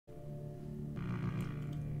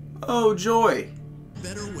Oh, joy.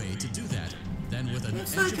 Better way to do that than with an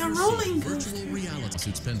It's like a rolling virtual reality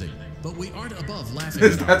suits pending. But we aren't above laughing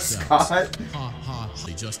Is at that ourselves. Scott? Ha ha,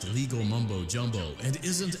 just legal mumbo jumbo and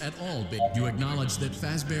isn't at all big. You acknowledge that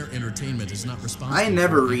Fazbear Entertainment is not responsible I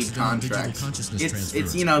never for read accidental digital contracts. consciousness It's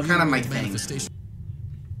transfers, you know, kind of my real-world thing. manifestation.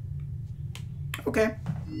 Okay.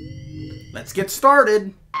 Let's get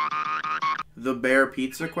started. The Bear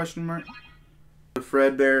Pizza, question mark? The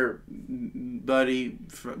Fred Bear Buddy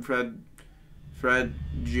Fred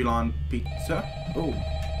Gilon Pizza? Oh.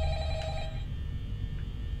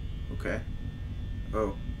 Okay.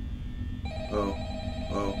 Oh. Oh.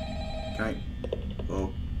 Oh. Can I?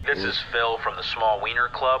 Oh. This is Phil from the Small Wiener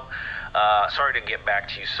Club. Sorry to get back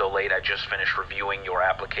to you so late. I just finished reviewing your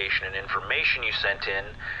application and information you sent in,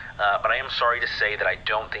 but I am sorry to say that I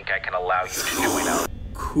don't think I can allow you to join us.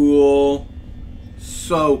 Cool.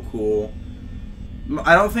 So cool.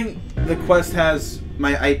 I don't think the Quest has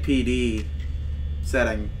my IPD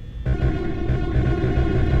setting.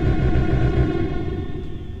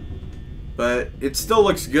 But it still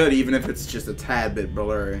looks good even if it's just a tad bit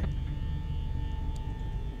blurry.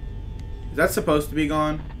 Is that supposed to be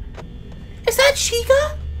gone? Is that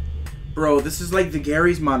Chica? Bro, this is like the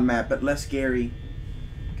Gary's Mod map, but less Gary.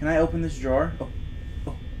 Can I open this drawer? Oh.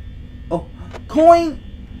 Oh. Oh. Coin!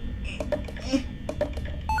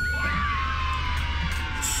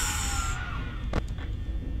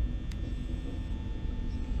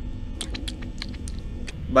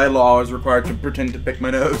 By law, I was required to pretend to pick my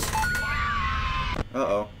nose.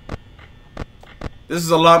 Uh-oh. This is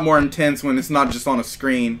a lot more intense when it's not just on a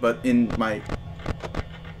screen, but in my...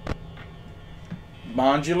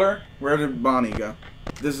 Bondular? Where did Bonnie go?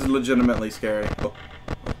 This is legitimately scary. Oh,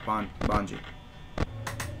 Bonji.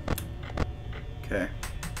 Okay.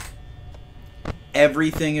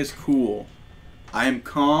 Everything is cool. I am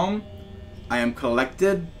calm. I am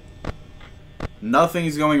collected. Nothing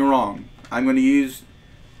is going wrong. I'm going to use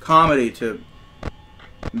comedy to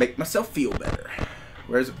make myself feel better.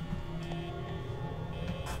 Where's it?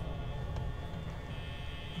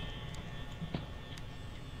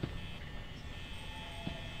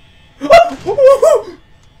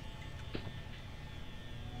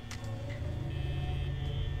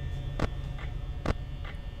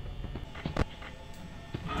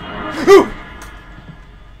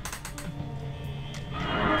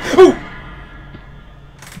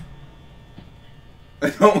 I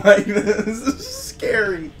don't like this. This is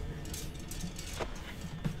scary.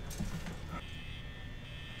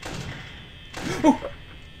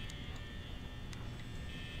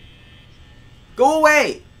 Go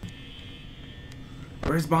away!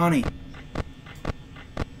 Where's Bonnie?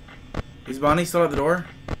 Is Bonnie still at the door?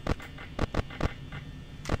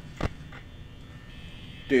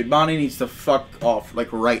 Dude, Bonnie needs to fuck off,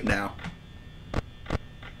 like, right now.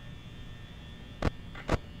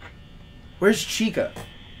 Where's Chica?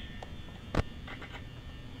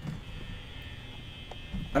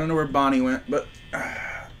 I don't know where Bonnie went, but...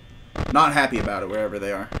 not happy about it, wherever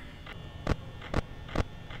they are.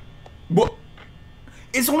 What?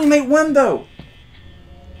 It's only mate one, though!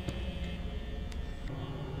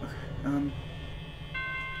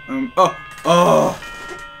 Oh!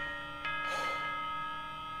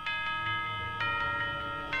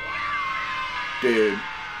 Dude.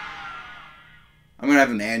 I'm gonna have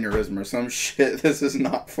an aneurysm or some shit. This is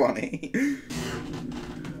not funny.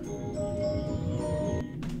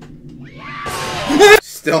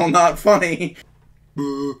 Still not funny.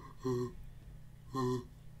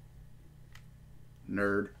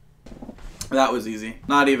 Nerd. That was easy.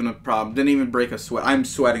 Not even a problem. Didn't even break a sweat. I'm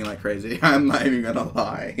sweating like crazy. I'm not even gonna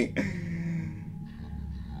lie.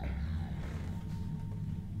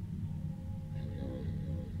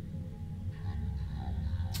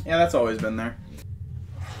 Yeah, that's always been there.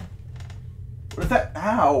 What is that?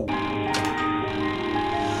 Ow!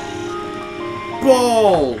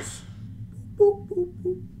 Balls! Boop, boop,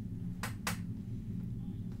 boop.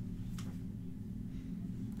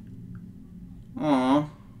 Aw.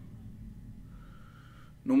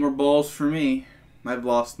 No more balls for me. I've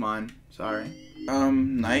lost mine. Sorry.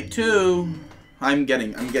 Night 2. I'm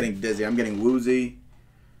getting dizzy. I'm getting woozy.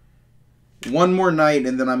 One more night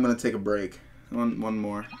and then I'm gonna take a break. One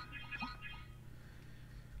more.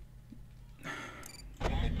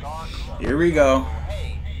 Here we go.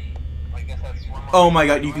 Oh my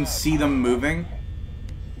god, you can see them moving?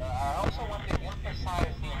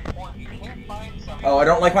 Oh, I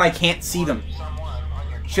don't like when I can't see them.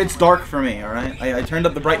 Shit's dark for me, alright? I turned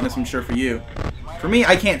up the brightness, I'm sure, for you. For me,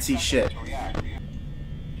 I can't see shit.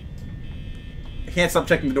 I can't stop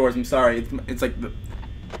checking the doors, I'm sorry. It's like the...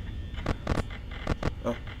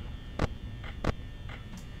 Oh.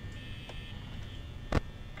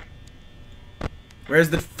 Where's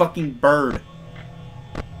the fucking bird?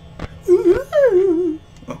 Oh.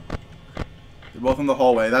 They're both in the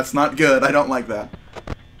hallway. That's not good. I don't like that.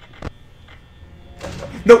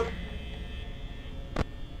 Nope.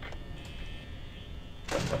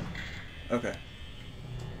 Okay.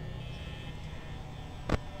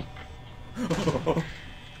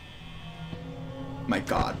 My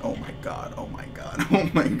god. Oh my god. Oh my god. Oh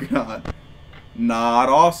my god. Not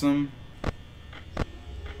awesome.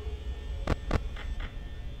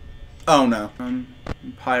 Oh no.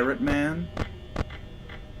 Pirate man.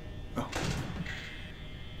 Oh.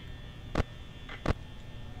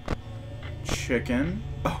 Chicken.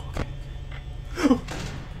 Oh, okay.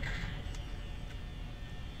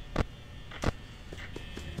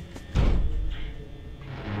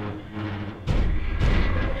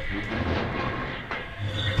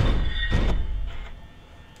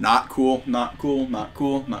 Not cool, not cool, not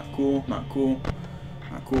cool, not cool, not cool,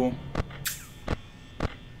 not cool.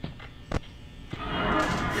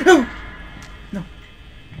 No! No.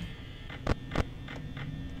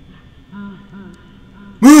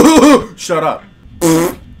 Shut up.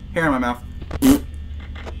 Hair in my mouth.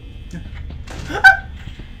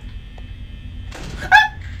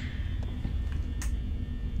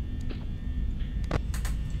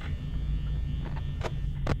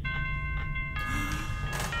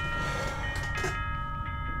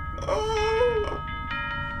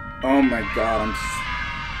 Oh my god, I'm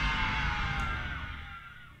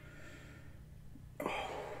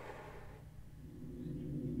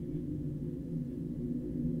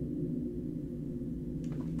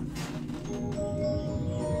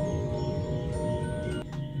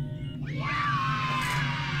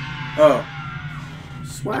oh.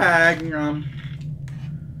 Swag.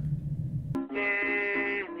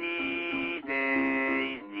 Daisy,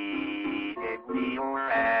 Daisy, get me your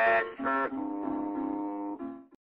ass for